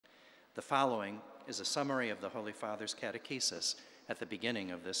The following is a summary of the Holy Father's catechesis at the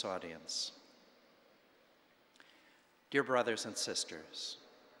beginning of this audience. Dear brothers and sisters,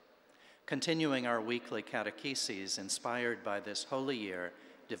 continuing our weekly catecheses inspired by this holy year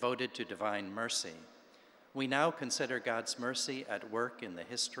devoted to divine mercy, we now consider God's mercy at work in the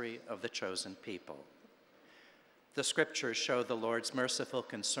history of the chosen people. The scriptures show the Lord's merciful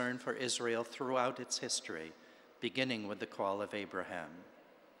concern for Israel throughout its history, beginning with the call of Abraham.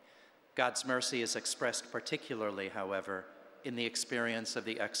 God's mercy is expressed particularly, however, in the experience of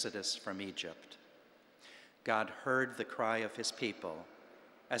the Exodus from Egypt. God heard the cry of his people,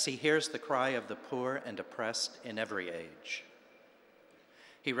 as he hears the cry of the poor and oppressed in every age.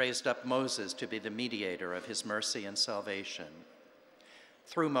 He raised up Moses to be the mediator of his mercy and salvation.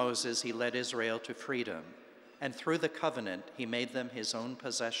 Through Moses, he led Israel to freedom, and through the covenant, he made them his own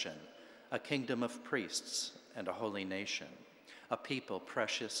possession, a kingdom of priests and a holy nation, a people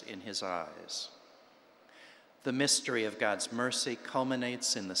precious in his eyes. The mystery of God's mercy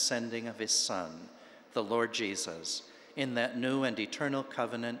culminates in the sending of his Son, the Lord Jesus, in that new and eternal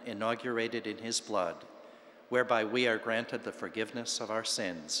covenant inaugurated in his blood, whereby we are granted the forgiveness of our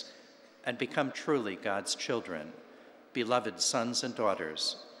sins and become truly God's children, beloved sons and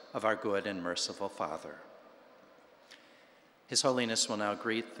daughters of our good and merciful Father. His Holiness will now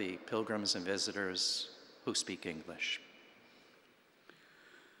greet the pilgrims and visitors who speak English.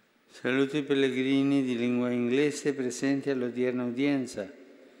 Saluto I pellegrini di lingua inglese presenti all'odierna udienza,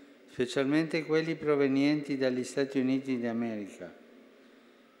 specialmente quelli provenienti dagli Stati Uniti d'America.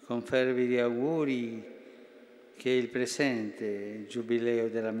 Con fervidi auguri che il presente Giubileo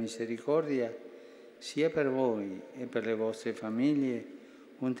della Misericordia sia per voi e per le vostre famiglie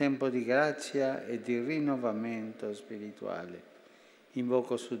un tempo di grazia e di rinnovamento spirituale.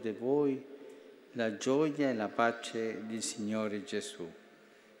 Invoco su di voi la gioia e la pace del Signore Gesù.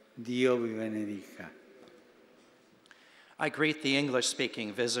 Dio vi benedica. I greet the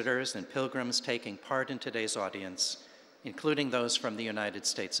English-speaking visitors and pilgrims taking part in today's audience, including those from the United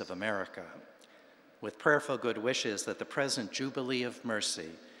States of America, with prayerful good wishes that the present Jubilee of Mercy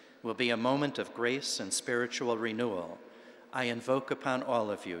will be a moment of grace and spiritual renewal. I invoke upon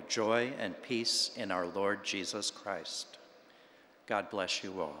all of you joy and peace in our Lord Jesus Christ. God bless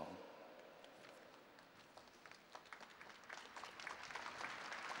you all.